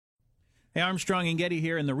Hey, Armstrong and Getty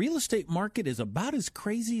here, and the real estate market is about as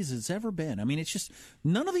crazy as it's ever been. I mean, it's just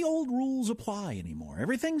none of the old rules apply anymore.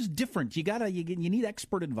 Everything's different. You need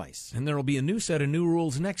expert advice. And there will be a new set of new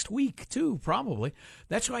rules next week, too, probably.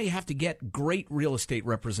 That's why you have to get great real estate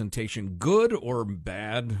representation. Good or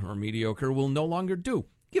bad or mediocre will no longer do.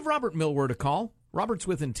 Give Robert Millward a call. Robert's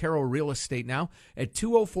with Intero Real Estate now at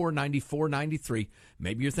 204-9493.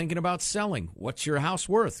 Maybe you're thinking about selling. What's your house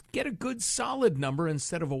worth? Get a good, solid number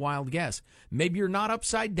instead of a wild guess. Maybe you're not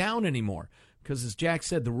upside down anymore because, as Jack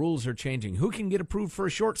said, the rules are changing. Who can get approved for a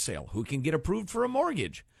short sale? Who can get approved for a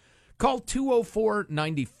mortgage? Call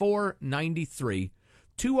 204-9493.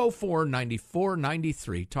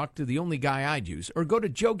 204-9493. Talk to the only guy I'd use. Or go to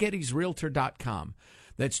joegettysrealtor.com.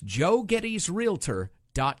 That's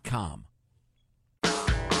joegettysrealtor.com.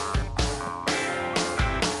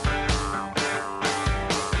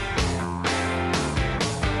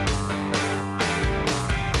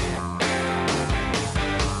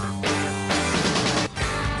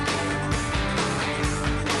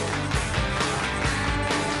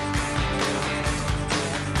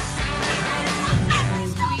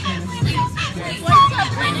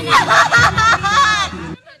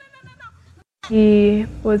 He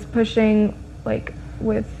was pushing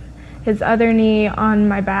with his other knee on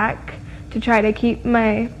my back to try to keep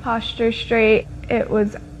my posture straight. It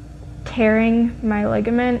was tearing my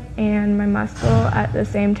ligament and my muscle at the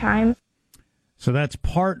same time. So that's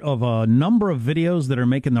part of a number of videos that are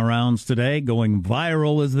making the rounds today, going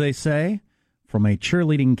viral, as they say, from a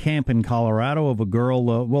cheerleading camp in Colorado of a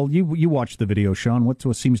girl. You watched the video, Sean. What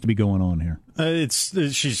seems to be going on here?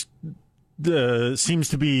 She's seems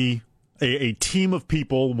to be a team of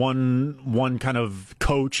people, one kind of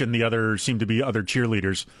coach and the other seem to be other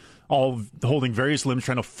cheerleaders, all holding various limbs,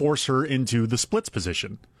 trying to force her into the splits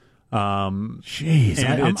position.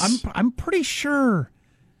 Jeez, I'm pretty sure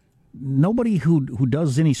nobody who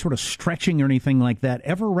does any sort of stretching or anything like that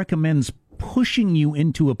ever recommends pushing you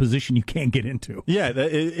into a position you can't get into. Yeah,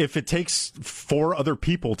 if it takes 4 other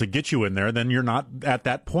people to get you in there, then you're not at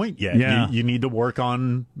that point yet. Yeah. You need to work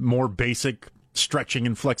on more basic stretching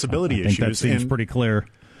and flexibility I think issues. That seems pretty clear.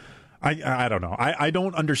 I don't know. I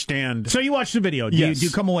don't understand. So you watched the video. Yes. Do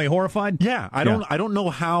you come away horrified? Yeah, I don't know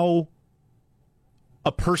how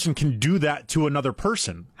a person can do that to another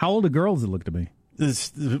person. How old a girl does it look to be?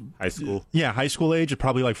 High school. Yeah, high school age.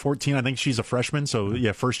 Probably like 14. I think she's a freshman, so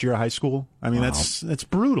yeah, first year of high school. I mean, that's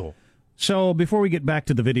brutal. So before we get back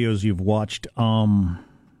to the videos you've watched, got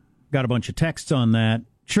a bunch of texts on that.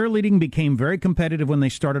 Cheerleading became very competitive when they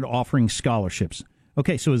started offering scholarships.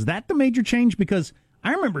 Okay, so is that the major change? Because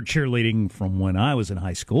I remember cheerleading from when I was in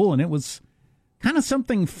high school, and it was kind of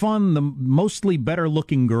something fun the mostly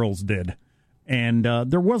better-looking girls did. And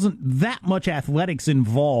there wasn't that much athletics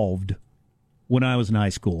involved when I was in high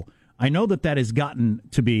school. I know that has gotten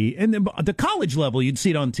to be, and the college level, you'd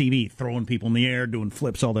see it on TV, throwing people in the air, doing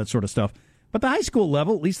flips, all that sort of stuff. But the high school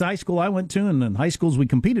level, at least the high school I went to and the high schools we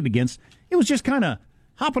competed against, it was just kind of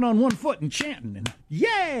hopping on one foot and chanting, and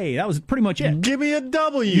yay! That was pretty much it. Give me a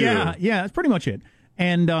W. Yeah, that's pretty much it.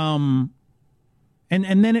 And then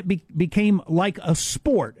it became like a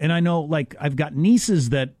sport. And I know, I've got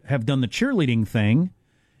nieces that have done the cheerleading thing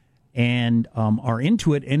and are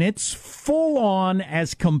into it, and it's full on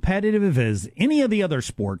as competitive as any of the other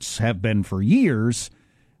sports have been for years,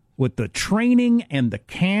 with the training and the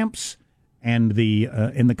camps and the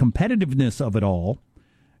competitiveness of it all.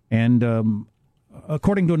 And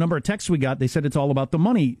according to a number of texts we got, they said it's all about the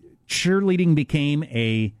money. Cheerleading became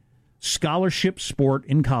a scholarship sport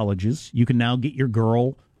in colleges. You can now get your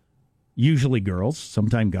girl, usually girls,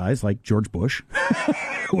 sometimes guys, like George Bush,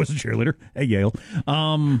 who was a cheerleader at Yale.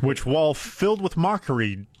 Which, while filled with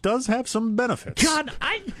mockery, does have some benefits. God,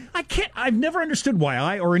 I can't, I've never understood why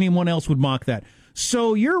I or anyone else would mock that.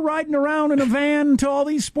 So you're riding around in a van to all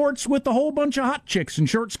these sports with a whole bunch of hot chicks in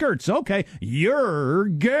short skirts. Okay, you're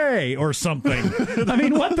gay or something. I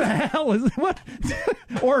mean, what the hell is what?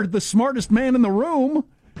 Or the smartest man in the room.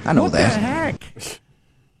 I know what that. What the heck?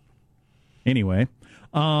 Anyway,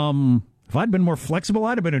 if I'd been more flexible,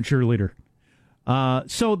 I'd have been a cheerleader.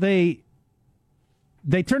 So they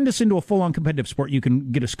turned this into a full-on competitive sport you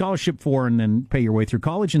can get a scholarship for and then pay your way through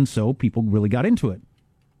college, and so people really got into it.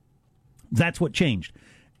 That's what changed.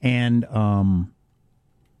 And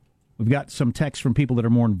we've got some texts from people that are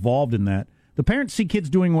more involved in that. The parents see kids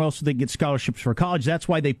doing well so they get scholarships for college. That's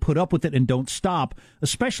why they put up with it and don't stop,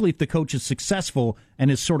 especially if the coach is successful and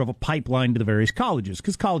is sort of a pipeline to the various colleges,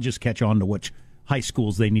 because colleges catch on to which high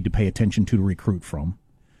schools they need to pay attention to recruit from.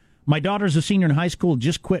 My daughter's a senior in high school,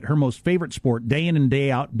 just quit her most favorite sport day in and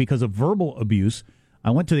day out because of verbal abuse.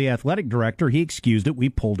 I went to the athletic director. He excused it. We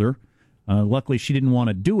pulled her. Luckily, she didn't want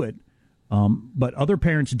to do it. But other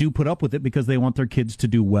parents do put up with it because they want their kids to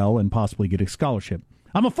do well and possibly get a scholarship.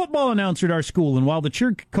 I'm a football announcer at our school, and while the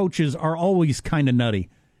cheer coaches are always kind of nutty,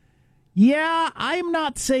 yeah, I'm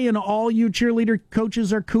not saying all you cheerleader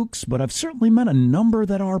coaches are kooks, but I've certainly met a number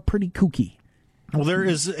that are pretty kooky. Well, there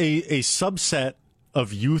is a subset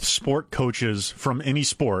of youth sport coaches from any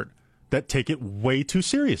sport that take it way too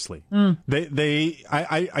seriously.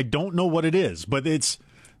 I don't know what it is, but it's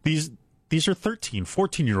these are 13,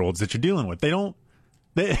 14-year-olds that you're dealing with.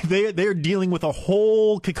 They're dealing with a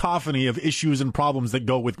whole cacophony of issues and problems that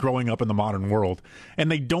go with growing up in the modern world,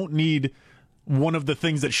 and they don't need one of the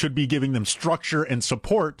things that should be giving them structure and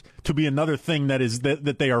support to be another thing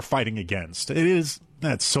that they are fighting against.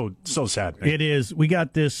 That's so sad. It is. We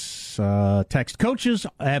got this text. Coaches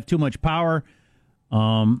have too much power.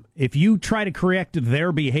 If you try to correct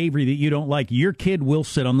their behavior that you don't like, your kid will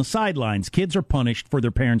sit on the sidelines. Kids are punished for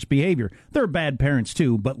their parents' behavior. They're bad parents,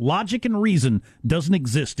 too, but logic and reason doesn't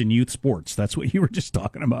exist in youth sports. That's what you were just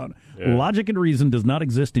talking about. Yeah. Logic and reason does not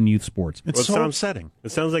exist in youth sports. It's so upsetting.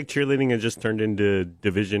 It sounds like cheerleading has just turned into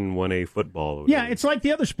Division 1A football. Yeah, it's like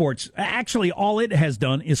the other sports. Actually, all it has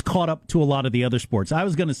done is caught up to a lot of the other sports. I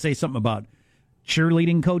was going to say something about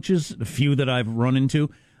cheerleading coaches, the few that I've run into.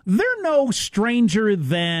 They're no stranger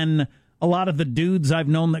than a lot of the dudes I've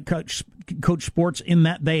known that coach sports, in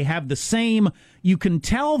that they have the same, you can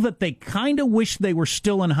tell that they kind of wish they were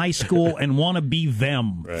still in high school and want to be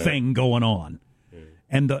them thing going on.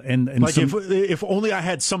 And like if only I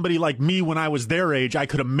had somebody like me when I was their age, I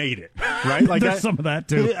could have made it. Right? Like there's some of that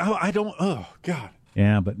too. I don't. Oh God.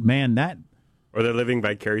 Yeah, but man, that. Or they're living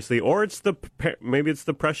vicariously, or maybe it's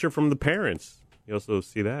the pressure from the parents. You also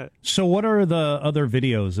see that. So what are the other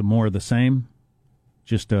videos? More of the same?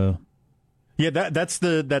 Just Yeah,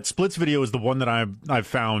 that Splits video is the one that I've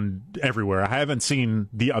found everywhere. I haven't seen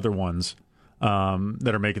the other ones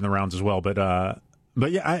that are making the rounds as well.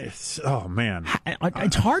 But yeah, oh man,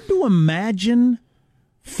 it's hard to imagine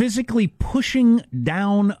physically pushing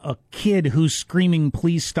down a kid who's screaming,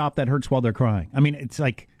 "Please stop! That hurts!" while they're crying. I mean, it's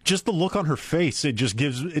like just the look on her face.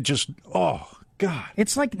 Oh God,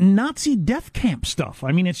 it's like Nazi death camp stuff.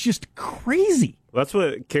 I mean, it's just crazy. Well, that's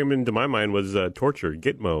what came into my mind was torture,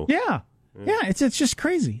 Gitmo. Yeah, it's just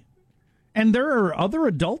crazy. And there are other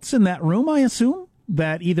adults in that room, I assume,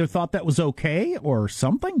 that either thought that was okay or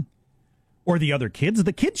something, or the other kids.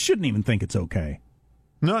 The kids shouldn't even think it's okay.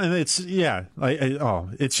 No, and it's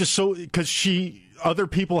it's just so because other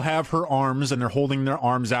people have her arms and they're holding their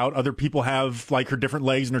arms out. Other people have like her different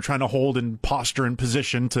legs and they're trying to hold in posture and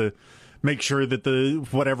position to make sure that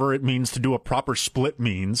whatever it means to do a proper split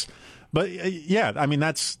means. But yeah, I mean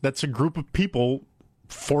that's a group of people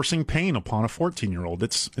forcing pain upon a 14-year-old.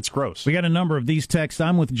 It's gross. We got a number of these texts.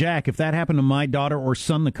 I'm with Jack. If that happened to my daughter or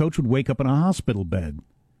son, the coach would wake up in a hospital bed.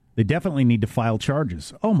 They definitely need to file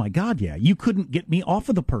charges. Oh my God, yeah. You couldn't get me off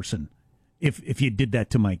of the person if you did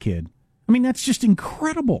that to my kid. I mean, that's just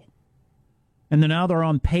incredible. And then now they're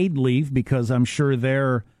on paid leave because I'm sure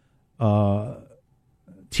their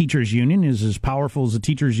teachers union is as powerful as the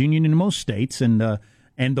teachers union in most states, and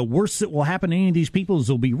the worst that will happen to any of these people is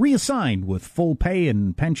they'll be reassigned with full pay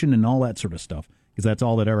and pension and all that sort of stuff, because that's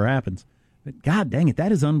all that ever happens. But God dang it,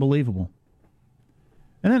 that is unbelievable.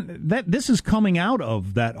 And then this is coming out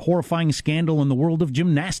of that horrifying scandal in the world of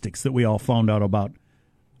gymnastics that we all found out about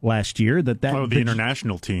last year. The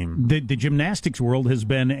international team. The gymnastics world has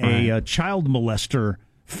been a child molester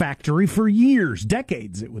factory for years,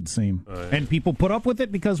 decades, it would seem. And people put up with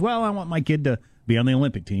it because, well, I want my kid to be on the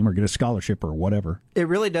Olympic team or get a scholarship or whatever. It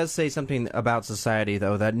really does say something about society,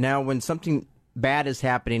 though, that now when something bad is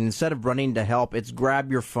happening, instead of running to help, it's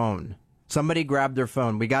grab your phone. Somebody grab their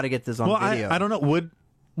phone. We got to get this on video. I don't know.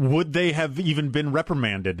 Would they have even been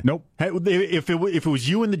reprimanded? Nope. If it was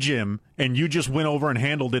you in the gym and you just went over and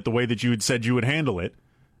handled it the way that you had said you would handle it,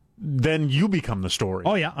 then you become the story.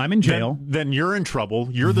 Oh, yeah, I'm in jail. Then you're in trouble.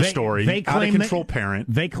 You're the story. Out-of-control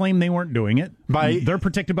parent. They claim they weren't doing it. They're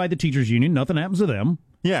protected by the teachers union. Nothing happens to them.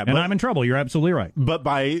 Yeah, and I'm in trouble. You're absolutely right. But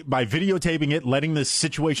by videotaping it, letting the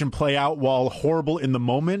situation play out while horrible in the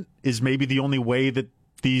moment is maybe the only way that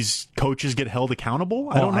these coaches get held accountable?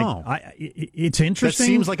 I don't know. It's interesting.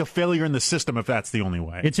 That seems like a failure in the system if that's the only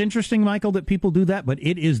way. It's interesting, Michael, that people do that, but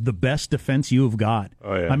it is the best defense you have got.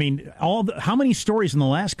 Oh, yeah. I mean, how many stories in the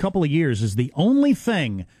last couple of years is the only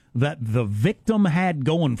thing that the victim had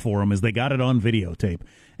going for them is they got it on videotape.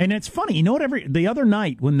 And it's funny, you know what? The other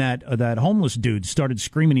night when that homeless dude started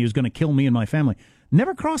screaming he was going to kill me and my family,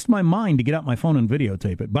 never crossed my mind to get out my phone and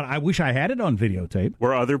videotape it. But I wish I had it on videotape.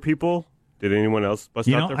 Were other people? Did anyone else bust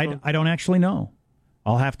out their phone? I don't actually know.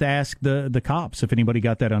 I'll have to ask the cops if anybody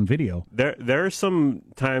got that on video. There are some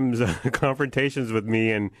times confrontations with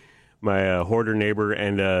me and my hoarder neighbor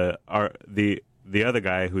and the other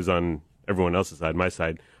guy who's on everyone else's side, my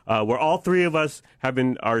side, where all three of us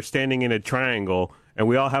are standing in a triangle and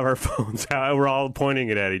we all have our phones out. We're all pointing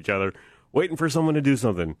it at each other, waiting for someone to do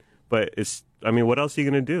something. But what else are you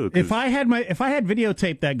going to do? If I had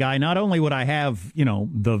videotaped that guy, not only would I have,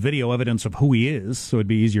 the video evidence of who he is, so it'd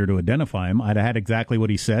be easier to identify him, I'd have had exactly what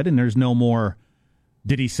he said, and there's no more,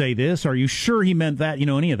 did he say this? Are you sure he meant that?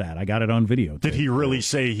 Any of that. I got it on video. Did he really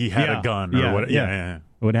say he had a gun? Or what? Yeah.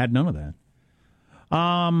 I would have had none of that.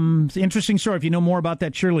 It's an interesting story. If you know more about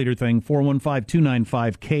that cheerleader thing,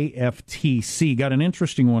 415-295-KFTC. Got an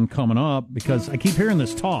interesting one coming up because I keep hearing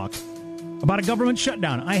this talk about a government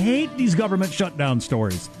shutdown. I hate these government shutdown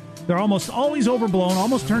stories. They're almost always overblown,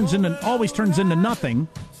 always turns into nothing.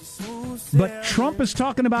 But Trump is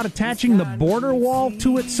talking about attaching the border wall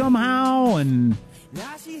to it somehow, and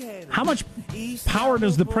how much power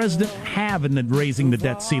does the president have in raising the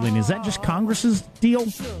debt ceiling? Is that just Congress's deal?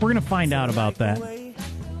 We're going to find out about that,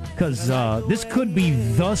 because this could be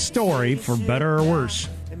the story, for better or worse,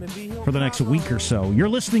 for the next week or so. You're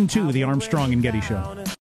listening to the Armstrong and Getty Show.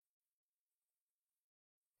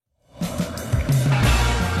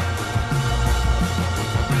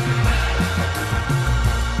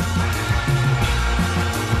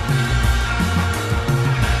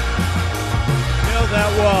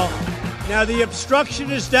 That wall. Now, the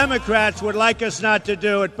obstructionist Democrats would like us not to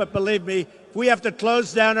do it, but believe me, if we have to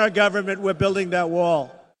close down our government, we're building that wall.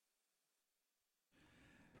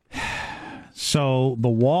 So the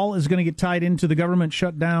wall is going to get tied into the government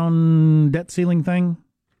shutdown debt ceiling thing?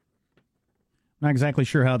 Not exactly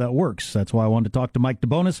sure how that works. That's why I wanted to talk to Mike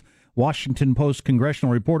DeBonis, Washington Post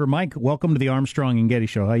congressional reporter. Mike, welcome to the Armstrong and Getty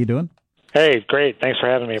Show. How you doing? Hey, great. Thanks for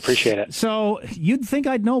having me. Appreciate it. So you'd think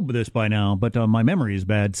I'd know this by now, but my memory is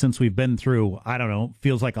bad since we've been through, I don't know,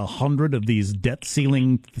 feels like 100 of these debt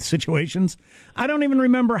ceiling situations. I don't even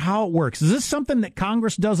remember how it works. Is this something that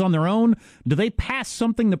Congress does on their own? Do they pass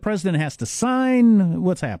something the president has to sign?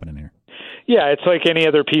 What's happening here? Yeah, it's like any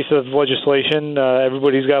other piece of legislation.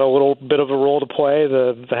 Everybody's got a little bit of a role to play.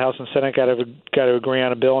 The House and Senate got to agree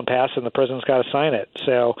on a bill and pass it, and the president's got to sign it.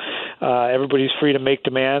 So everybody's free to make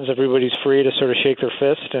demands. Everybody's free to sort of shake their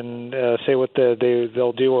fist and say what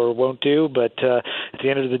they'll do or won't do. But at the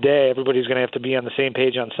end of the day, everybody's going to have to be on the same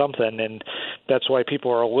page on something, and that's why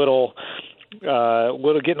people are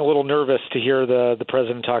getting a little nervous to hear the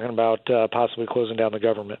president talking about possibly closing down the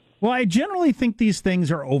government. Well, I generally think these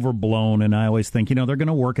things are overblown, and I always think, they're going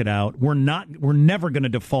to work it out. We're never going to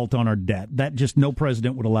default on our debt. That just, no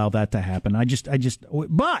president would allow that to happen.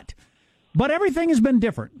 But everything has been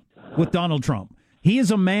different with Donald Trump. He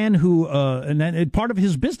is a man who, and part of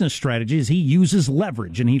his business strategy is he uses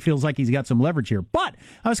leverage, and he feels like he's got some leverage here. But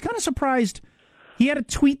I was kind of surprised. He had a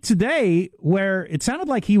tweet today where it sounded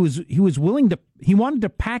like he wanted to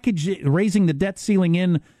package raising the debt ceiling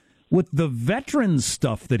in with the veterans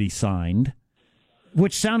stuff that he signed,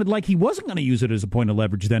 which sounded like he wasn't going to use it as a point of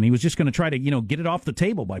leverage then. He was just going to try to, get it off the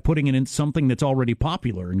table by putting it in something that's already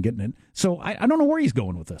popular and getting it. So I don't know where he's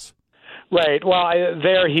going with this. Right. Well,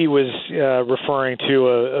 there he was referring to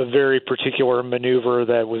a very particular maneuver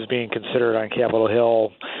that was being considered on Capitol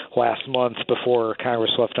Hill last month before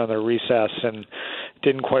Congress left on their recess and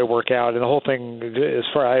didn't quite work out. And the whole thing,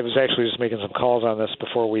 I was actually just making some calls on this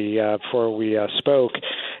before we spoke,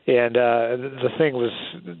 and the thing was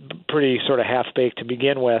pretty sort of half-baked to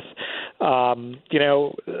begin with.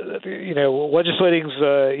 Legislating's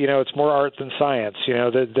it's more art than science.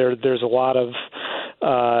 There's a lot of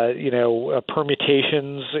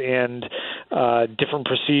permutations and different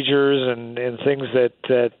procedures and things that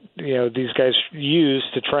these guys use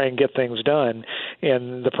to try and get things done.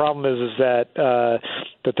 And the problem is that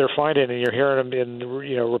they're finding, and you're hearing them in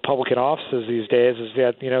Republican offices these days, is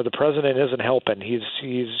that the president isn't helping. He's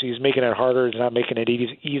making it harder. He's not making it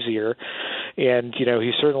easier. And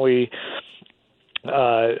he certainly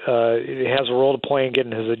has a role to play in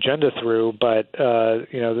getting his agenda through, but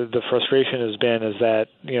the frustration has been is that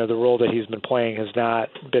the role that he's been playing has not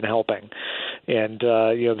been helping, and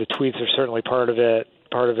the tweets are certainly part of it.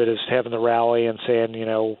 Part of it is having the rally and saying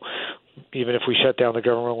even if we shut down the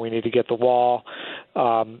government, we need to get the wall.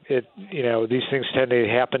 These things tend to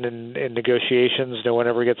happen in negotiations. No one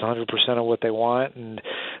ever gets 100% of what they want, and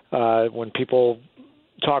when people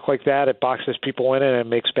talk like that, it boxes people in and it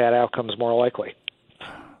makes bad outcomes more likely.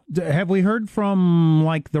 Have we heard from,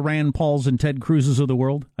 like, the Rand Pauls and Ted Cruzes of the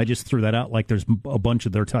world? I just threw that out like there's a bunch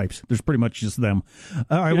of their types. There's pretty much just them.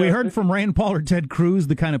 All right, we heard from Rand Paul or Ted Cruz,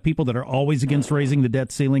 the kind of people that are always against raising the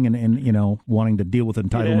debt ceiling and wanting to deal with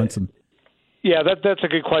entitlements and... Yeah, that's a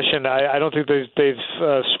good question. I don't think they've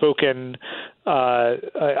spoken.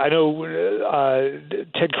 I know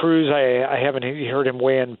Ted Cruz. I haven't heard him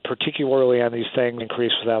weigh in particularly on these things.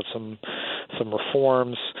 Increase without some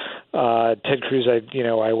reforms. Ted Cruz,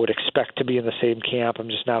 I would expect to be in the same camp. I'm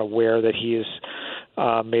just not aware that he has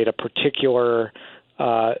made a particular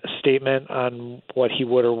statement on what he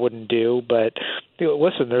would or wouldn't do. But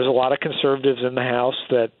listen, there's a lot of conservatives in the House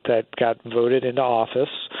that got voted into office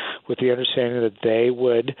with the understanding that they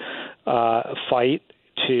would fight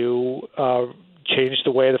to change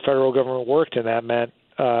the way the federal government worked, and that meant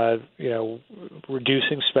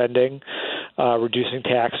reducing spending, reducing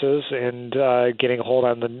taxes, and getting a hold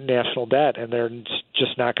on the national debt. And they're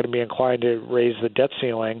just not going to be inclined to raise the debt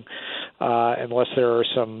ceiling unless there are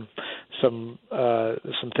some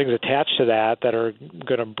things attached to that are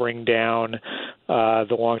going to bring down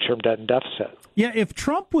the long-term debt and deficit. Yeah, if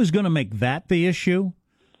Trump was going to make that the issue,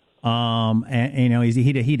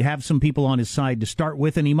 he'd have some people on his side to start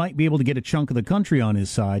with, and he might be able to get a chunk of the country on his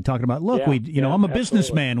side, talking about, look, I'm a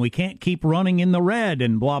businessman, we can't keep running in the red,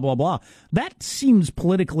 and blah blah blah. That seems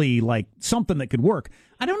politically like something that could work.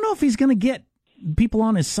 I don't know if he's going to get people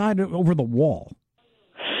on his side over the wall.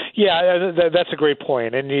 Yeah, that's a great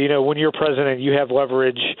point. And, when you're president, you have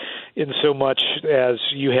leverage in so much as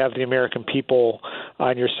you have the American people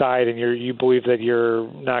on your side, and you believe that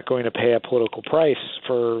you're not going to pay a political price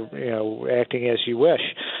for, acting as you wish.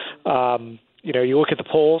 You look at the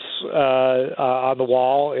polls on the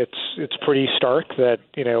wall, it's pretty stark that,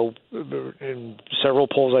 in several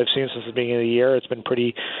polls I've seen since the beginning of the year, it's been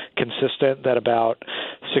pretty consistent that about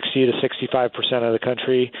 60 to 65% of the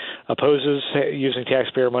country opposes using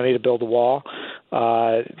taxpayer money to build a wall.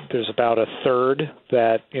 There's about a third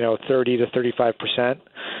that, 30 to 35%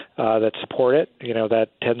 that support it. That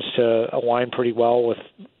tends to align pretty well with,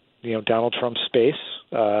 Donald Trump's base.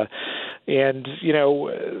 And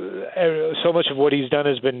so much of what he's done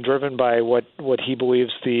has been driven by what he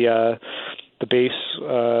believes the base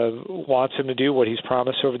wants him to do, what he's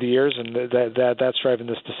promised over the years, and that's driving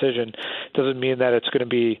this decision. Doesn't mean that it's going to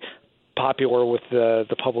be popular with the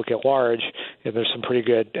public at large, and there's some pretty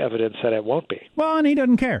good evidence that it won't be. Well, and he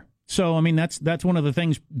doesn't care. So, I mean, that's one of the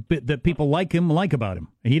things that people like about him.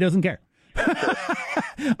 He doesn't care.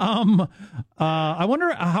 I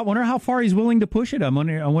wonder how far he's willing to push it. I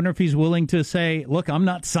wonder if he's willing to say, "Look, I'm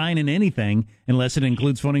not signing anything unless it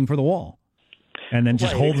includes funding for the wall," and then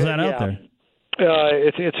just holds that out there.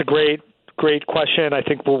 It's a great question. I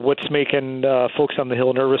think what's making folks on the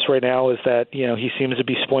Hill nervous right now is that he seems to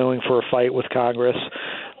be spoiling for a fight with Congress.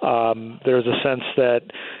 There's a sense that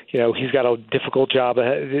he's got a difficult job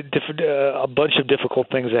ahead, a bunch of difficult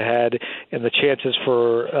things ahead, and the chances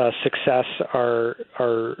for success are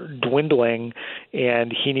dwindling.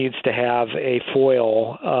 And he needs to have a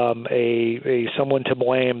foil, a someone to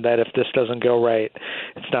blame that if this doesn't go right,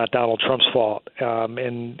 it's not Donald Trump's fault.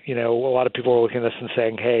 And a lot of people are looking at this and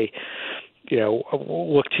saying, "Hey,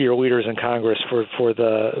 look to your leaders in Congress for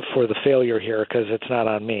the failure here, because it's not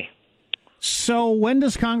on me." So when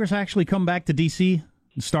does Congress actually come back to D.C.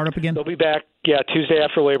 and start up again? They'll be back, Tuesday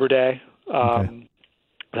after Labor Day. Okay.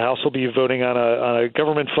 The House will be voting on a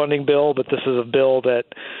government funding bill, but this is a bill that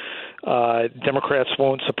Democrats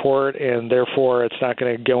won't support, and therefore it's not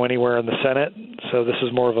going to go anywhere in the Senate. So this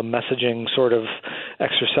is more of a messaging sort of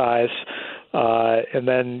exercise. And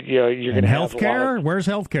then you're going to have healthcare. Where's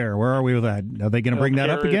healthcare? Where are we with that? Are they going to bring that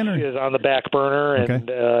up again? Is on the back burner, and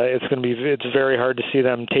it's very hard to see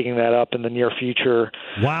them taking that up in the near future.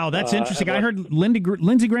 Wow, that's interesting. I heard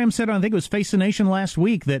Lindsey Graham said, I think it was Face the Nation last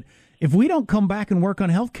week, that if we don't come back and work on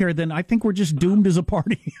healthcare, then I think we're just doomed as a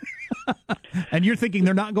party. And you're thinking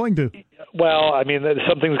they're not going to. Well, I mean,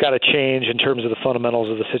 something's got to change in terms of the fundamentals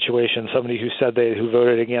of the situation. Somebody who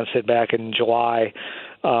voted against it back in July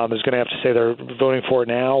is going to have to say they're voting for it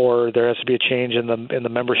now, or there has to be a change in the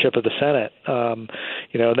membership of the Senate.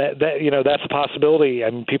 That's a possibility. I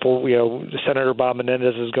mean, Senator Bob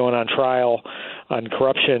Menendez is going on trial on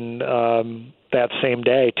corruption that same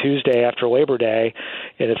day, Tuesday after Labor Day,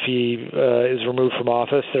 and if he is removed from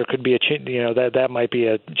office, there could be a change. That might be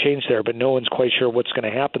a change there, but no one's quite sure what's going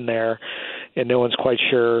to happen there, and no one's quite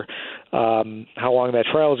sure how long that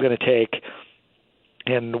trial is going to take,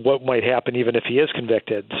 and what might happen even if he is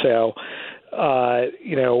convicted. So,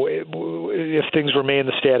 if things remain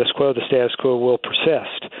the status quo will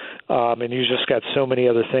persist. And you just got so many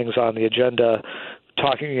other things on the agenda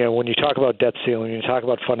talking, when you talk about debt ceiling, you talk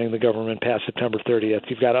about funding the government past September 30th,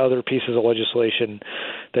 you've got other pieces of legislation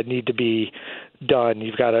that need to be done.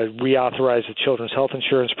 You've got to reauthorize the Children's Health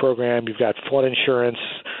Insurance Program. You've got flood insurance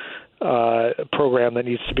program that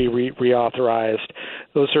needs to be reauthorized.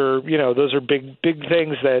 Those are big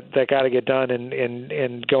things that got to get done,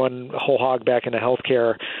 and going whole hog back into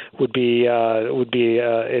healthcare would be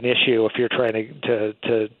an issue if you're trying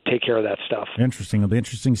to take care of that stuff. Interesting. It'll be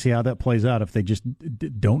interesting to see how that plays out if they just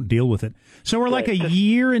don't deal with it. So we're like a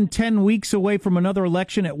year and 10 weeks away from another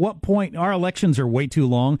election. At what point? Our elections are way too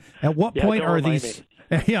long. At what point are these?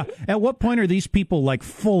 Yeah. At what point are these people like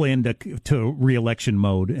full into re-election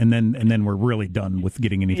mode, and then we're really done with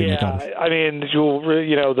getting anything accomplished? I mean,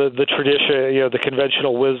 the tradition, the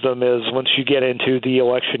conventional wisdom is once you get into the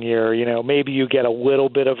election year, maybe you get a little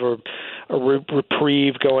bit of a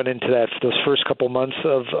reprieve going into those first couple months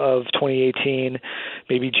of 2018,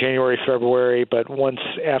 maybe January, February, but once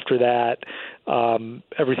after that,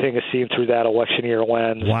 everything is seen through that election year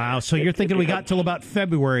lens. Wow, so you're thinking we got till about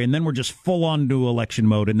February, and then we're just full on to election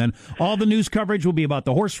mode, and then all the news coverage will be about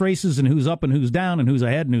the horse races and who's up and who's down and who's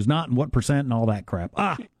ahead and who's not and what percent and all that crap.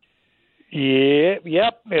 Yeah,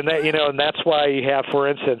 yep, and that and that's why you have, for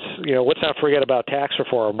instance, let's not forget about tax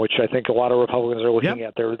reform, which I think a lot of Republicans are looking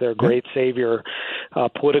at. Their great savior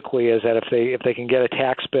politically is that if they can get a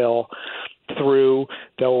tax bill through,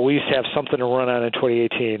 they'll at least have something to run on in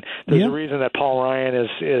 2018. There's a reason that Paul Ryan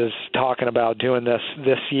is talking about doing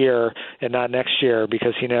this year and not next year,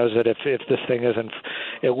 because he knows that if this thing isn't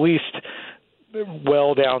at least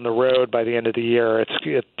well down the road by the end of the year, it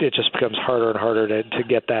just becomes harder and harder to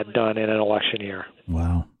get that done in an election year.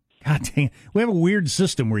 Wow. God dang it. We have a weird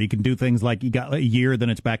system where you can do things like you got a year, then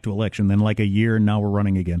it's back to election, then like a year, and now we're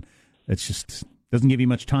running again. It's just doesn't give you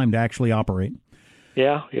much time to actually operate.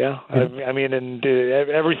 Yeah. I mean, and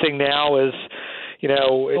everything now is,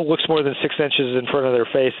 it looks more than 6 inches in front of their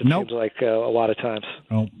face. It seems like a lot of times.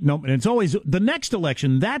 Oh, no, and it's always the next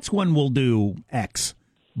election. That's when we'll do X,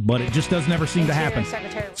 but it just doesn't ever seem to happen.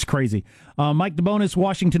 It's crazy. Mike DeBonis,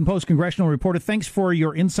 Washington Post congressional reporter. Thanks for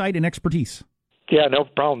your insight and expertise. Yeah, no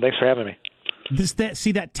problem. Thanks for having me.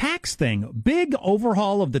 That tax thing, big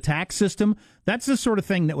overhaul of the tax system, that's the sort of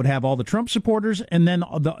thing that would have all the Trump supporters and then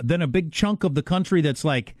a big chunk of the country that's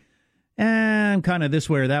like, I'm kind of this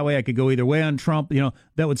way or that way. I could go either way on Trump.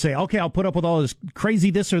 That would say, okay, I'll put up with all this crazy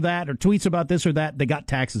this or that or tweets about this or that. They got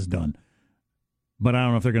taxes done. But I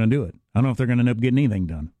don't know if they're going to do it. I don't know if they're going to end up getting anything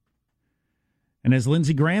done. And as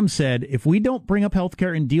Lindsey Graham said, if we don't bring up health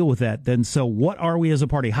care and deal with that, then so what are we as a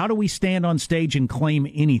party? How do we stand on stage and claim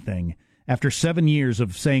anything after 7 years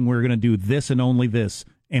of saying we're going to do this and only this,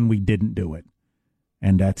 and we didn't do it?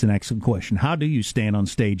 And that's an excellent question. How do you stand on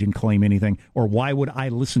stage and claim anything, or why would I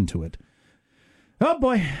listen to it? Oh,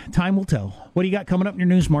 boy, time will tell. What do you got coming up in your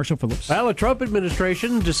news, Marshall Phillips? Well, the Trump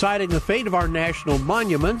administration deciding the fate of our national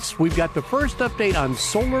monuments. We've got the first update on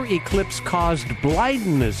solar eclipse-caused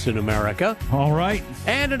blindness in America. All right.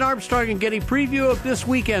 And an Armstrong and Getty preview of this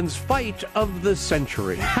weekend's fight of the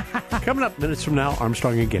century. Coming up minutes from now,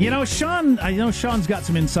 Armstrong and Getty. Sean's got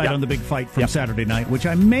some insight on the big fight from Saturday night, which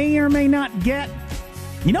I may or may not get.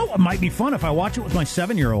 It might be fun if I watch it with my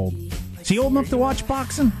 7-year-old. Is he old enough to watch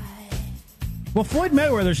boxing? Well, Floyd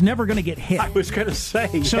Mayweather's never going to get hit. I was going to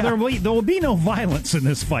say. So there will be no violence in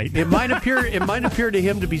this fight. It might appear to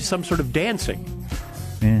him to be some sort of dancing.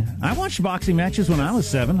 Yeah. I watched boxing matches when I was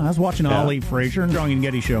 7. I was watching Ali, Frazier, and Armstrong and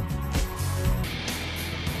Getty show.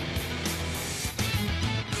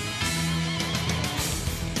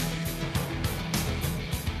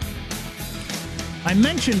 I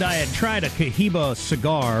mentioned I had tried a Cohiba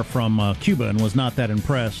cigar from Cuba and was not that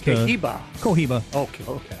impressed. Cohiba? Cohiba. Okay.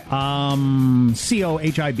 Cohiba,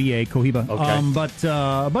 Cohiba. Okay. But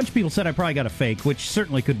a bunch of people said I probably got a fake, which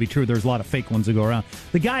certainly could be true. There's a lot of fake ones that go around.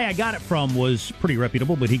 The guy I got it from was pretty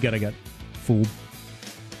reputable, but I got fooled.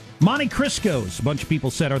 Monte Crisco's, a bunch of people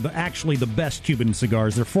said, are actually the best Cuban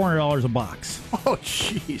cigars. They're $400 a box. Oh,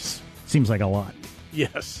 jeez. Seems like a lot.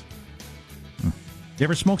 Yes. You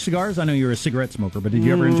ever smoke cigars? I know you're a cigarette smoker, but did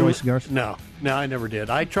you ever enjoy cigars? No, I never did.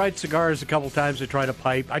 I tried cigars a couple times. I tried a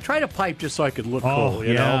pipe. I tried a pipe just so I could look cool.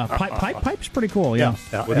 You know? Pipe's pretty cool. Yeah.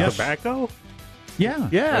 With tobacco.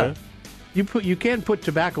 Yeah. You can put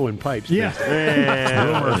tobacco in pipes. Yeah.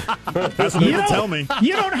 That's what people tell me.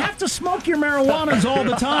 You don't have to smoke your marijuanas all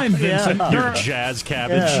the time, Vincent. Your jazz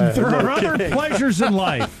cabbage. There are other pleasures in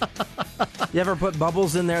life. You ever put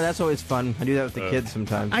bubbles in there? That's always fun. I do that with the kids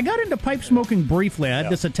sometimes. I got into pipe smoking briefly. I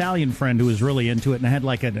had this Italian friend who was really into it, and I had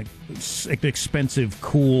like an expensive,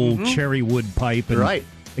 cool cherry wood pipe and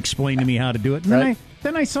explained to me how to do it. And then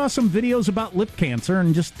then I saw some videos about lip cancer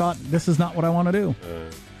and just thought, this is not what I want to do.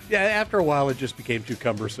 Yeah, after a while, it just became too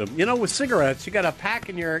cumbersome. You know, with cigarettes, you got a pack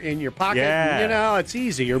in your pocket. Yeah. And, you know, it's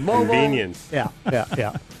easy. You're mobile. Convenience. Yeah.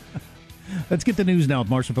 Let's get the news now with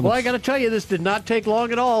Marshall Phillips. Well, I got to tell you, this did not take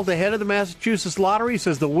long at all. The head of the Massachusetts Lottery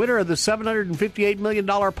says the winner of the $758 million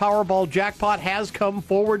Powerball jackpot has come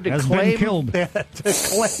forward to claim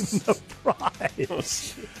the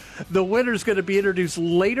prize. The winner's going to be introduced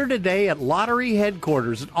later today at lottery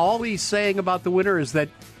headquarters. And all he's saying about the winner is that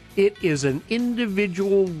it is an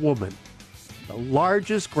individual woman. The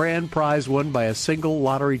largest grand prize won by a single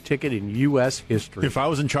lottery ticket in U.S. history. If I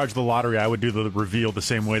was in charge of the lottery, I would do the reveal the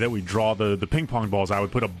same way that we draw the ping pong balls. I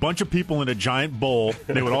would put a bunch of people in a giant bowl.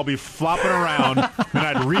 They would all be flopping around. And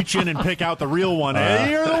I'd reach in and pick out the real one.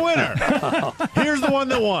 Hey, you're the winner. Here's the one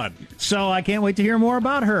that won. So I can't wait to hear more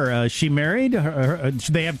about her. Is she married?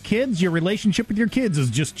 They have kids? Your relationship with your kids has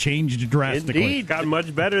just changed drastically. Indeed. Got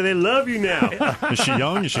much better. They love you now. Is she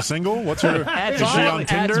young? Is she single? What's her? Is she on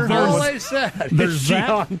Tinder? That's all I said. There's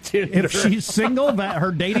that. If she's single, that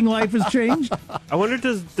her dating life has changed. I wonder,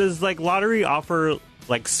 does like lottery offer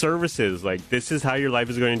like services? Like, this is how your life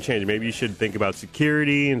is going to change. Maybe you should think about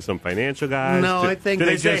security and some financial guys. No, I think do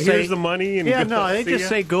they they say, just here's say, the money. And they just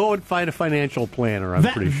say go and find a financial planner. I'm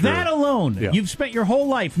pretty sure That alone, you've spent your whole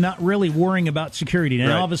life not really worrying about security.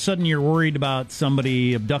 Now all of a sudden you're worried about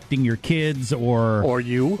somebody abducting your kids or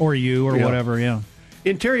you or whatever. Yeah.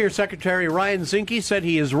 Interior Secretary Ryan Zinke said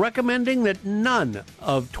he is recommending that none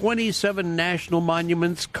of 27 national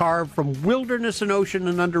monuments carved from wilderness and ocean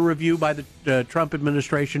and under review by the Trump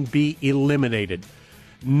administration be eliminated.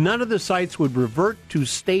 None of the sites would revert to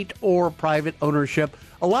state or private ownership.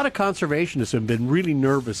 A lot of conservationists have been really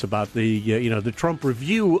nervous about the Trump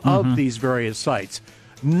review of these various sites.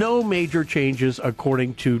 No major changes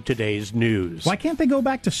according to today's news. Why can't they go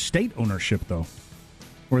back to state ownership, though?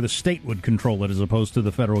 Where the state would control it as opposed to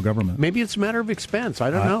the federal government. Maybe it's a matter of expense. I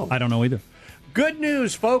don't know. I don't know either. Good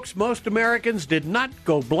news, folks. Most Americans did not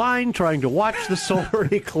go blind trying to watch the solar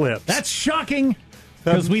eclipse. That's shocking.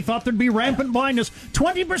 Because we thought there'd be rampant blindness.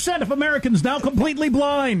 20% of Americans now completely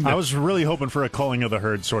blind. I was really hoping for a culling of the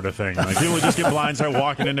herd sort of thing. Like, people would just get blind, start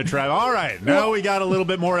walking into traffic. All right, now we got a little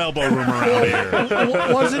bit more elbow room around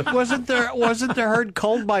here. Wasn't the herd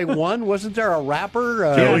culled by one? Wasn't there a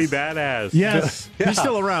rapper? Joey Badass. Yes. He's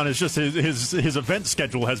still around. It's just his event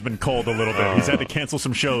schedule has been culled a little bit. He's had to cancel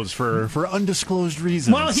some shows for undisclosed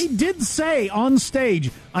reasons. Well, he did say on stage,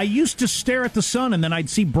 I used to stare at the sun and then I'd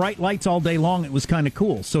see bright lights all day long. It was kind of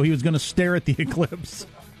cool. So he was going to stare at the eclipse.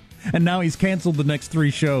 And now he's canceled the next 3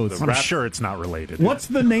 shows. I'm sure it's not related. What's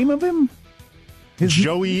the name of him?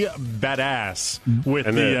 Joey Badass with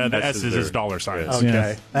the S is his dollar signs. Okay,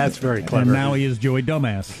 Yes. that's very clever. And now he is Joey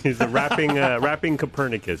Dumbass. He's a rapping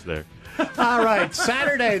Copernicus there. All right,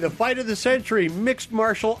 Saturday, the fight of the century, mixed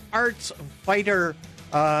martial arts fighter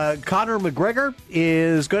Conor McGregor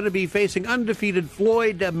is going to be facing undefeated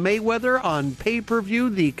Floyd Mayweather on pay-per-view.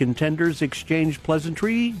 The contenders exchanged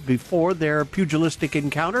pleasantry before their pugilistic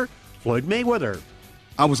encounter. Floyd Mayweather.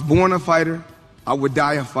 I was born a fighter. I would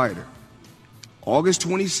die a fighter. August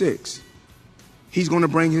 26th, he's going to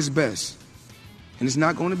bring his best. And it's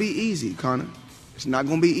not going to be easy, Conor. It's not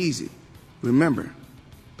going to be easy. Remember,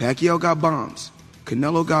 Pacquiao got bombs.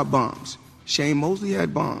 Canelo got bombs. Shane Mosley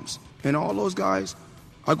had bombs. And all those guys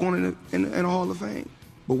are going in the Hall of Fame.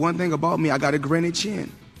 But one thing about me, I got a granite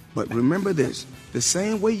chin. But remember this, the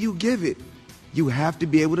same way you give it, you have to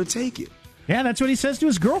be able to take it. Yeah, that's what he says to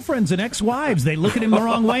his girlfriends and ex-wives. They look at him the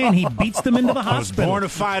wrong way, and he beats them into the hospital. I was born a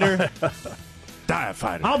fighter, die a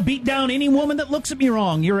fighter. I'll beat down any woman that looks at me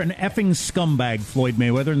wrong. You're an effing scumbag, Floyd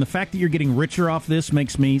Mayweather, and the fact that you're getting richer off this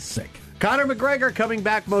makes me sick. Conor McGregor coming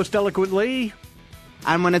back most eloquently.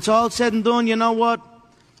 And when it's all said and done, you know what?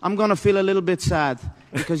 I'm going to feel a little bit sad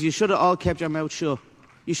because you should have all kept your mouth shut.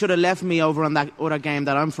 You should have left me over on that other game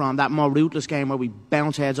that I'm from, that more ruthless game where we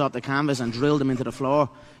bounce heads off the canvas and drill them into the floor.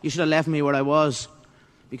 You should have left me where I was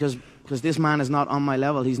because this man is not on my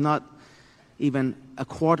level. He's not even a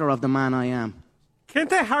quarter of the man I am. Can't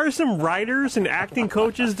they hire some writers and acting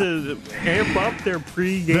coaches to amp up their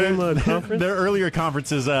pre-game conference? Their earlier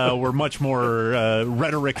conferences were much more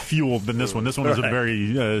rhetoric-fueled than this one. This one was a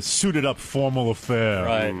very suited-up, formal affair.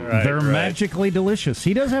 Right. They're magically delicious.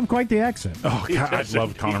 He does have quite the accent. Oh, God, I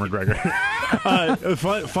love Conor McGregor.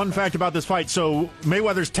 Fun fact about this fight. So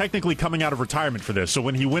Mayweather's technically coming out of retirement for this. So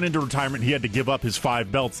when he went into retirement, he had to give up his 5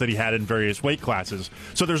 belts that he had in various weight classes.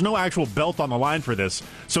 So there's no actual belt on the line for this.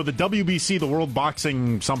 So the WBC, the World Boxing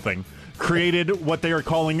something, created what they are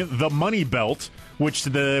calling the money belt, which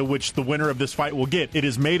the winner of this fight will get. It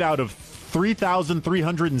is made out of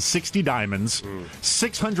 3,360 diamonds,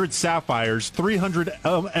 600 sapphires, 300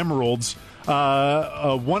 emeralds,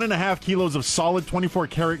 1.5 kilos of solid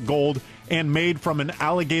 24-karat gold, and made from an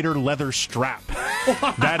alligator leather strap.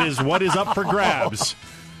 That is what is up for grabs.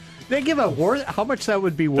 They give a worth. How much that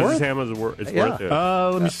would be worth? This hammer is worth it.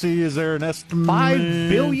 Let me see. Is there an estimate? $5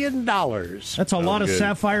 billion. That's a lot of good.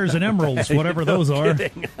 sapphires and emeralds, whatever those are.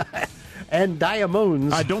 And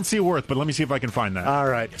diamonds. I don't see a worth, but let me see if I can find that. All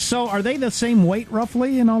right. So are they the same weight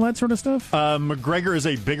roughly and all that sort of stuff? McGregor is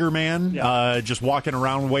a bigger man, just walking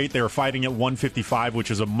around weight. They were fighting at 155,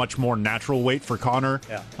 which is a much more natural weight for Conor.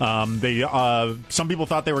 Yeah. Some people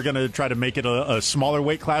thought they were going to try to make it a smaller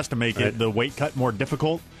weight class to make it the weight cut more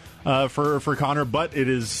difficult for Conor, but it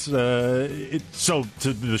is so.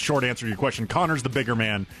 To the short answer to your question, Conor's the bigger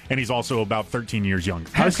man, and he's also about 13 years younger.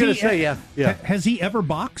 I was going to say, yeah. Has he ever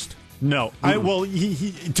boxed? No,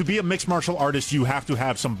 he to be a mixed martial artist, you have to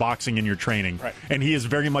have some boxing in your training, right. And he is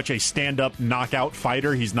very much a stand-up knockout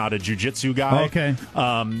fighter. He's not a jiu-jitsu guy. Okay,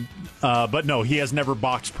 but no, he has never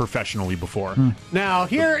boxed professionally before. Now,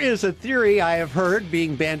 here is a theory I have heard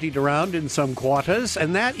being bandied around in some quarters,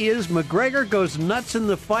 and that is McGregor goes nuts in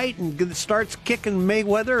the fight and starts kicking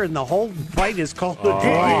Mayweather, and the whole fight is called a draw.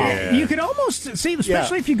 Yeah. You could almost see,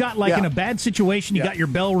 especially if you got in a bad situation, you got your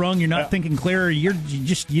bell rung, you're not thinking clear, you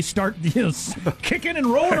start kicking and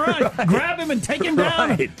rolling around, grab him and take him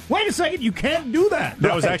down. Right. Wait a second, you can't do that.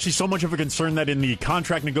 That was actually so much of a concern that in the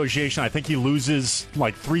contract negotiation, I think he loses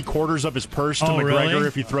like 3/4 of his purse to McGregor really?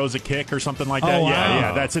 if he throws a kick or something like that. Oh, wow.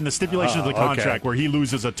 Yeah, that's in the stipulation of the contract where he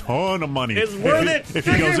loses a ton of money. It's worth it. If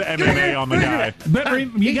he goes MMA on the guy. But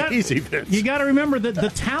Easy, Vince. you got to remember that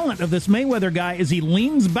the talent of this Mayweather guy is he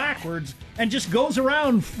leans backwards and just goes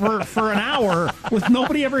around for an hour with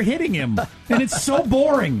nobody ever hitting him. And it's so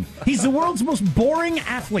boring. He's the world's most boring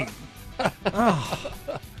athlete. Oh.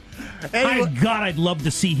 God, I'd love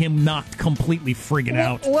to see him knocked completely friggin'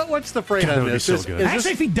 out. What's the freight God, that on would be this? so Is good. this-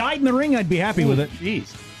 Actually, if he died in the ring, I'd be happy with it.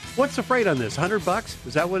 Jeez. What's the freight on this? $100?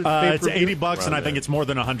 Is that what It's $80, and I think it's more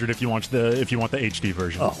than $100 if you want the HD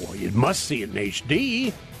version. Oh, well, you must see it in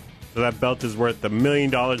HD. So that belt is worth $1 million,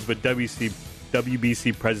 but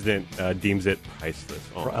WBC president deems it priceless.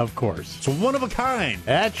 Oh. Of course. It's one of a kind.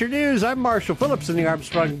 That's your news. I'm Marshall Phillips in the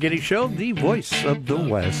Armstrong and Getty Show, the voice of the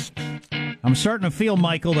West. I'm starting to feel,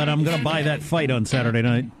 Michael, that I'm going to buy that fight on Saturday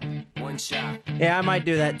night. Yeah, I might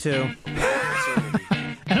do that too.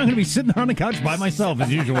 And I'm going to be sitting there on the couch by myself,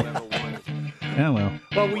 as usual. Yeah, well.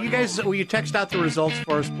 Well, will you text out the results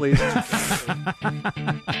for us, please?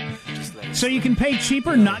 So you can pay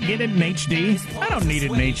cheaper, not get it in HD? I don't need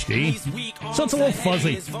it in HD. So it's a little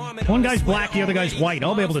fuzzy. One guy's black, the other guy's white.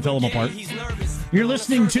 I'll be able to tell them apart. You're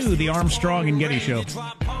listening to the Armstrong and Getty Show.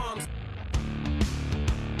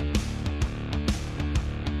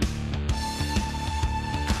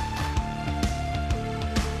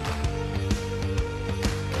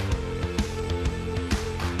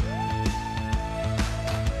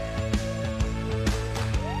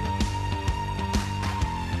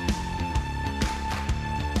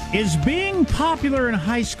 Is being popular in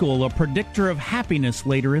high school a predictor of happiness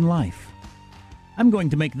later in life? I'm going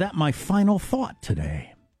to make that my final thought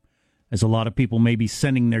today. As a lot of people may be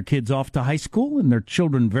sending their kids off to high school and their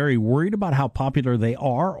children very worried about how popular they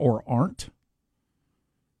are or aren't.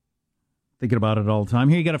 Thinking about it all the time.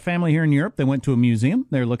 Here you got a family here in Europe. They went to a museum.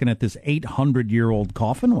 They're looking at this 800-year-old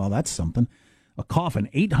coffin. Well, that's something. A coffin,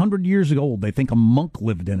 800 years old. They think a monk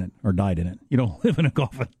lived in it or died in it. You don't live in a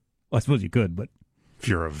coffin. Well, I suppose you could, but... If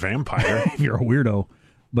you're a vampire. If you're a weirdo.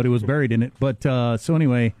 But it was buried in it. But so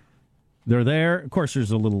anyway, they're there. Of course, there's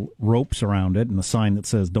a little ropes around it and a sign that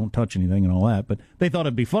says don't touch anything and all that. But they thought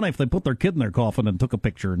it'd be funny if they put their kid in their coffin and took a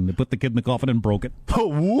picture and they put the kid in the coffin and broke it. Oh,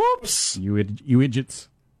 whoops! You idiots.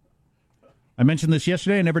 I mentioned this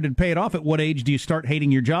yesterday. I never did pay it off. At what age do you start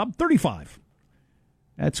hating your job? 35.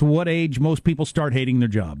 That's what age most people start hating their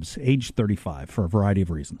jobs. Age 35 for a variety of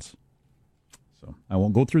reasons. So I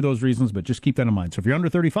won't go through those reasons, but just keep that in mind. So if you're under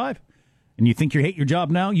 35 and you think you hate your job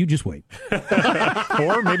now, you just wait.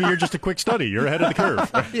 Or maybe you're just a quick study. You're ahead of the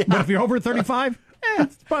curve. Yeah. But if you're over 35,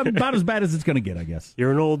 it's about as bad as it's going to get, I guess.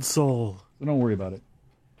 You're an old soul. So don't worry about it.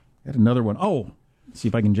 Got another one. Oh, let's see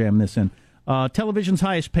if I can jam this in. Television's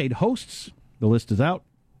highest paid hosts. The list is out.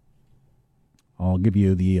 I'll give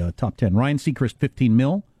you the top 10. Ryan Seacrest, $15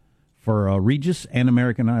 million for Regis and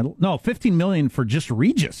American Idol. No, $15 million for just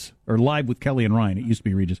Regis, or Live with Kelly and Ryan. It used to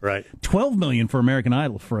be Regis. Right. $12 million for American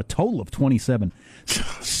Idol for a total of 27.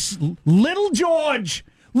 Little George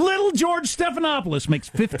Stephanopoulos makes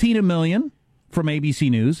 $15 million from ABC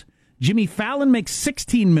News. Jimmy Fallon makes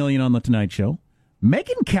 $16 million on the Tonight Show.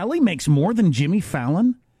 Megyn Kelly makes more than Jimmy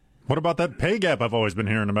Fallon. What about that pay gap I've always been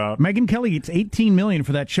hearing about? Megyn Kelly gets $18 million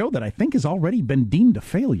for that show that I think has already been deemed a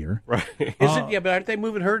failure. Right. Is it? Yeah, but aren't they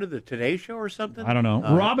moving her to the Today Show or something? I don't know.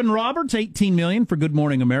 Robin Roberts, $18 million for Good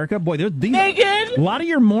Morning America. Boy, there's a lot of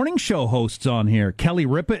your morning show hosts on here. Kelly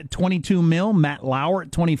Ripa at $22 million, Matt Lauer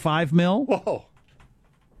at $25 million. Whoa.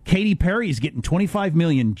 Katy Perry's getting $25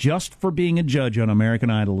 million just for being a judge on American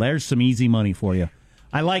Idol. There's some easy money for you.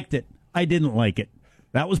 I liked it. I didn't like it.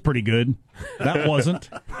 That was pretty good. That wasn't.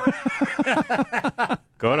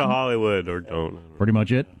 Go to Hollywood or don't. Pretty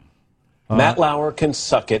much it. Matt Lauer can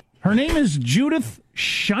suck it. Her name is Judith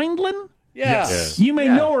Sheindlin? Yeah. Yes. You may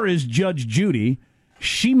know her as Judge Judy.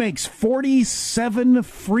 She makes $47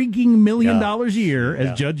 freaking million a year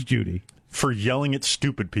as Judge Judy. For yelling at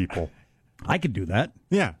stupid people. I could do that.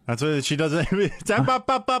 Yeah, that's what she does. It's bop,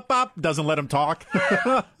 bop, bop, bop, doesn't let him talk.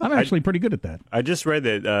 I'm actually pretty good at that. I just read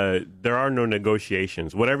that there are no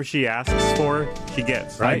negotiations. Whatever she asks for, she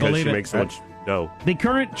gets. I Because believe she it. makes so much dough. The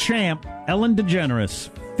current champ, Ellen DeGeneres,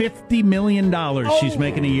 $50 million she's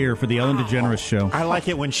making a year for the Ellen DeGeneres show. I like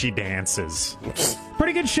it when she dances.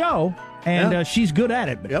 Pretty good show, and she's good at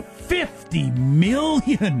it. But $50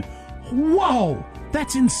 million! Whoa!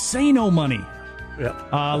 That's insane-o money.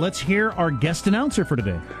 Yep. Let's hear our guest announcer for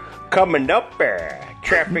today. Coming up,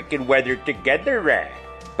 traffic and weather together.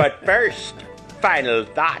 But first, final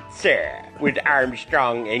thoughts with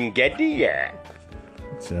Armstrong and Getty.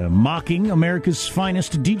 It's mocking America's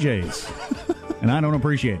finest DJs. And I don't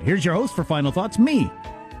appreciate it. Here's your host for Final Thoughts, me.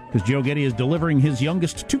 Because Joe Getty is delivering his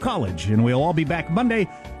youngest to college, and we'll all be back Monday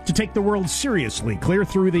to take the world seriously clear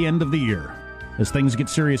through the end of the year. As things get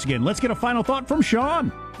serious again. Let's get a final thought from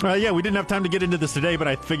Sean. Yeah, we didn't have time to get into this today, but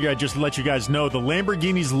I figured I'd just let you guys know the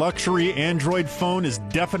Lamborghini's luxury Android phone is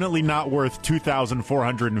definitely not worth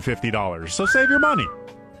 $2,450. So save your money.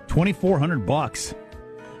 $2,400.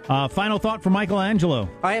 Final thought from Michelangelo.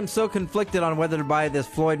 I am so conflicted on whether to buy this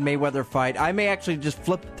Floyd Mayweather fight. I may actually just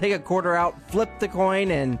take a quarter out, flip the coin,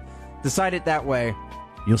 and decide it that way.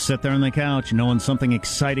 You'll sit there on the couch knowing something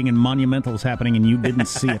exciting and monumental is happening and you didn't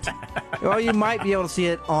see it. Well, you might be able to see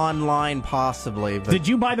it online, possibly. But Did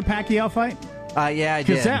you buy the Pacquiao fight? Yeah, I did.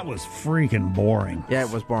 Because that was freaking boring. Yeah,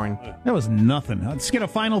 it was boring. That was nothing. Let's get a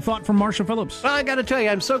final thought from Marshall Phillips. Well, I got to tell you,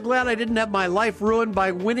 I'm so glad I didn't have my life ruined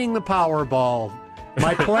by winning the Powerball.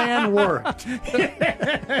 My plan worked.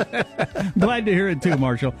 Glad to hear it too,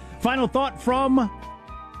 Marshall. Final thought from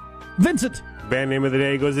Vincent. Band name of the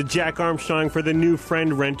day goes to Jack Armstrong for the New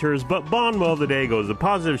Friend Renters, but Bonwell of the day goes to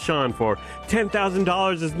Positive Sean for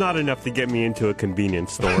 $10,000 is not enough to get me into a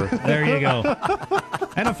convenience store. There you go.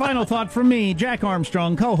 And a final thought from me, Jack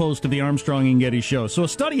Armstrong, co-host of the Armstrong and Getty Show. So a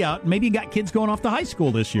study out, maybe you got kids going off to high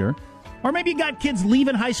school this year, or maybe you got kids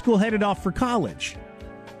leaving high school headed off for college.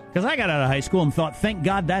 Because I got out of high school and thought, thank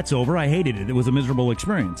God that's over. I hated it. It was a miserable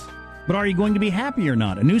experience. But are you going to be happy or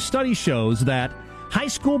not? A new study shows that high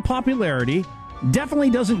school popularity definitely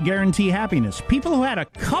doesn't guarantee happiness. People who had a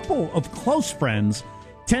couple of close friends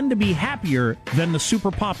tend to be happier than the super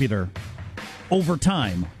popular over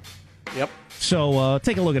time. Yep. So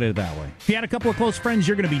take a look at it that way. If you had a couple of close friends,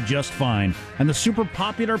 you're going to be just fine. And the super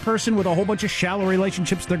popular person with a whole bunch of shallow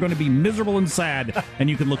relationships, they're going to be miserable and sad, and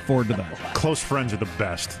you can look forward to that. Close friends are the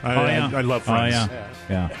best. I love friends. Oh,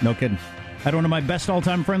 yeah, no kidding. I had one of my best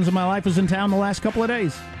all-time friends in my life was in town the last couple of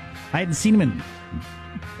days. I hadn't seen him in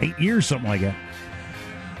 8 years, something like that.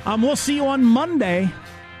 We'll see you on Monday.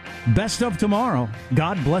 Best of tomorrow.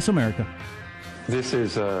 God bless America. This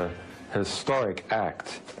is a historic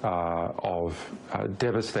act of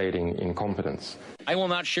devastating incompetence. I will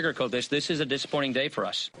not sugarcoat this. This is a disappointing day for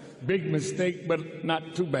us. Big mistake, but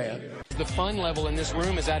not too bad. The fun level in this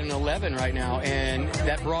room is at an 11 right now, and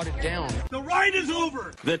that brought it down. The ride is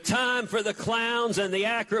over. The time for the clowns and the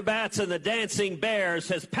acrobats and the dancing bears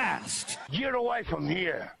has passed. Get away from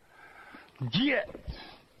here. Get.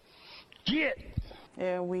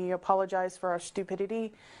 We apologize for our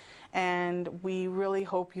stupidity, and we really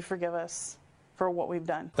hope you forgive us for what we've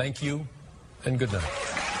done. Thank you, and good night.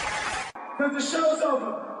 The show's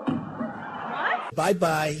over. What?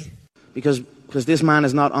 Bye-bye. Because this man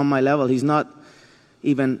is not on my level. He's not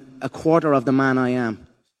even a quarter of the man I am.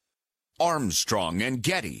 Armstrong and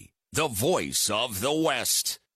Getty, the voice of the West.